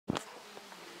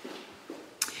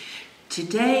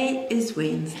Today is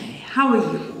Wednesday. How are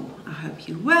you all? I hope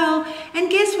you're well. And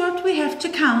guess what? We have to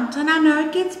count. And I know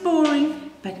it gets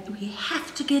boring, but we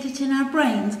have to get it in our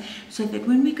brains so that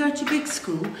when we go to big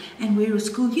school and wear a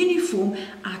school uniform,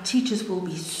 our teachers will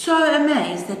be so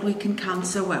amazed that we can count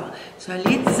so well. So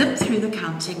let's zip through the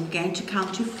counting. We're going to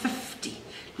count to 50.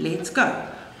 Let's go.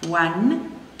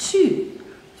 1, 2,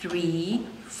 3,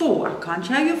 4. I can't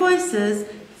hear your voices.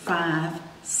 5,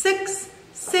 6,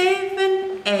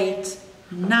 7, 8,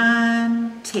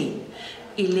 9, 10,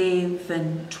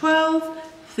 11,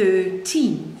 12,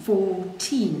 13,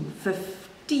 14,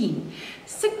 15,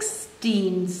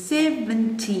 16,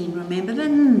 17, remember the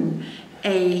N,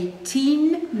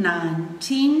 18,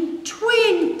 19,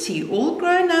 20, all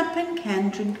grown up and can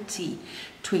drink tea,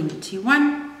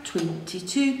 21,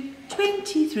 22,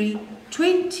 23,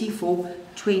 24,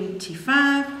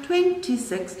 25,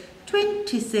 26,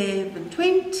 27,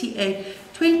 28,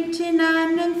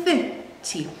 29 and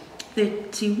 30,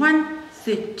 31,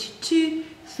 32,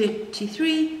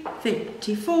 33,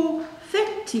 34,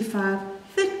 35,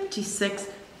 36,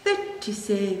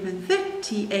 37,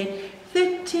 38,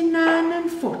 39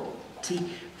 and 40,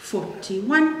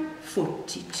 41,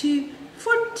 42,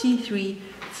 43,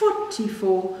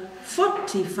 44,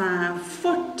 45,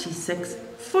 46,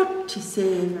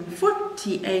 47,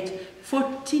 48,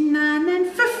 49 and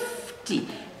 50.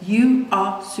 You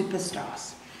are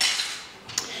superstars.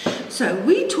 So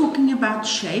we're talking about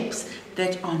shapes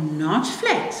that are not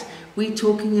flat. We're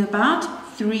talking about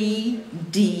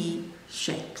 3D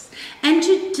shapes. And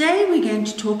today we're going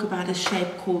to talk about a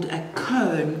shape called a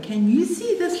cone. Can you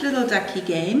see this little ducky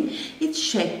game? It's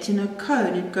shaped in a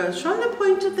cone. It goes from the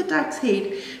point of the duck's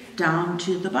head down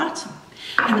to the bottom.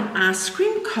 An ice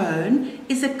cream cone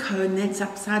is a cone that's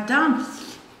upside down,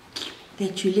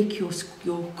 that you lick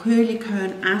your curly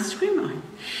cone ice cream on.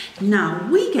 Now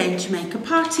we're going to make a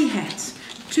party hat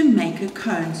to make a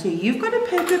cone. So you've got a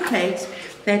paper plate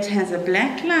that has a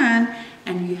black line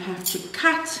and you have to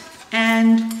cut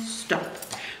and stop.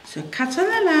 So cut on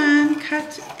the line,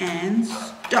 cut and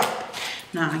stop.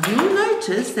 Now you'll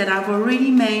notice that I've already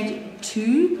made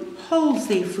 2 holes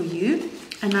there for you,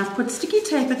 and I've put sticky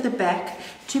tape at the back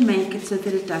to make it so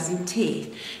that it doesn't tear.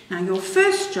 Now your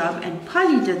first job, and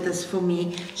Polly did this for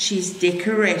me, she's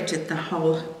decorated the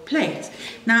whole plate.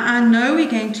 Now I know we're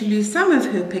going to lose some of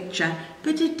her picture,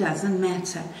 but it doesn't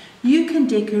matter. You can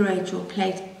decorate your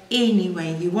plate any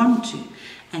way you want to.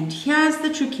 And here's the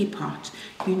tricky part.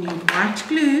 You need white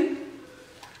glue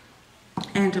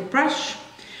and a brush,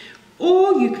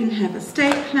 or you can have a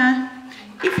stapler.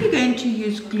 If you're going to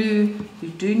use glue, you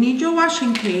do need your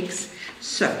washing pegs.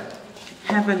 So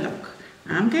have a look.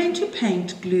 I'm going to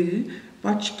paint glue,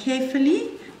 watch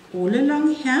carefully, all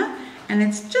along here, and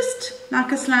it's just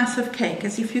like a slice of cake,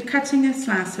 as if you're cutting a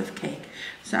slice of cake.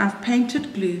 So I've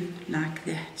painted glue like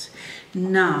that.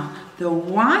 Now the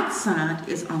white side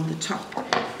is on the top,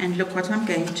 and look what I'm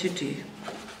going to do.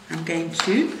 I'm going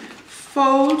to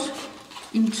fold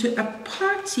into a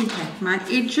party hat. My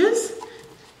edges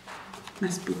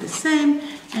must be the same,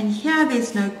 and here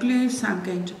there's no glue, so I'm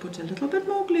going to put a little bit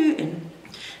more glue in.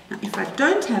 Now if I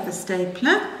don't have a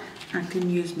stapler, I can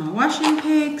use my washing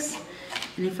pegs,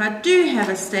 and if I do have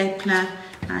a stapler,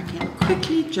 I can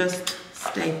quickly just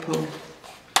staple.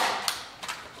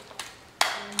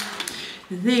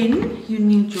 Then you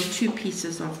need your 2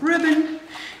 pieces of ribbon,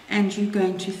 and you're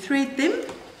going to thread them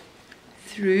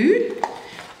through,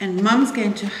 and Mum's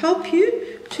going to help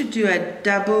you to do a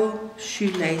double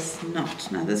shoelace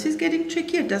knot. Now this is getting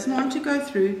tricky. It doesn't want to go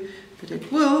through, but it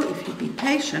will if you be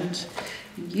patient.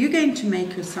 And you're going to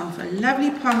make yourself a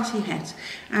lovely party hat.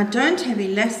 I don't have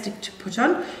elastic to put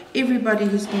on. Everybody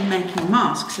who's been making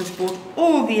masks has bought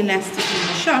all the elastic in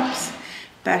the shops,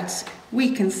 but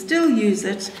we can still use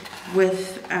it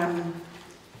with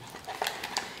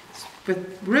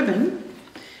ribbon.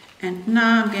 And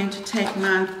now I'm going to take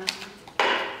my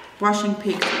washing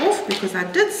pegs off because I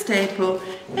did staple,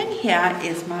 and here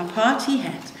is my party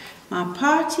hat. My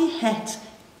party hat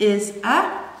is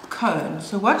a cone.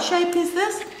 So what shape is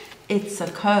this? It's a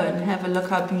cone. Have a look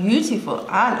how beautiful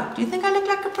I look. Do you think I look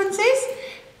like a princess?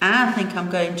 I think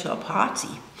I'm going to a party.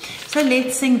 So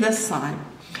let's sing this song.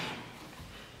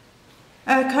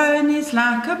 A cone is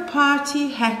like a party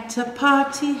hat, a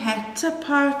party hat, a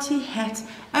party hat.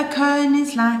 A cone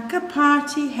is like a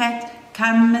party hat.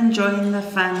 Come and join the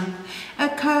fun. A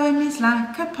cone is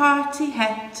like a party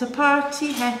hat, a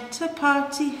party hat, a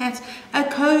party hat. A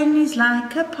cone is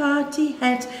like a party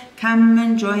hat. Come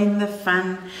and join the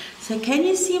fun. So can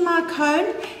you see my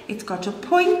cone? It's got a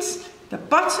point, the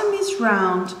bottom is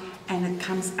round, and it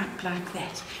comes up like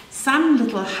that. Some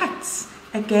little huts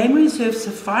A Game Reserve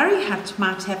safari hut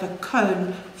might have a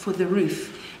cone for the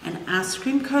roof. An ice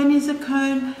cream cone is a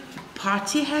cone, a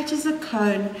party hat is a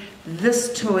cone,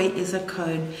 this toy is a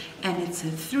cone, and it's a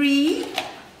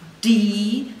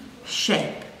 3D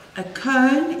shape. A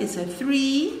cone is a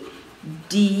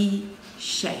 3D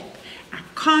shape. I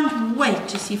can't wait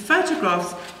to see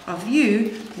photographs of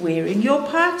you wearing your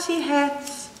party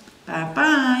hats.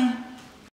 Bye-bye.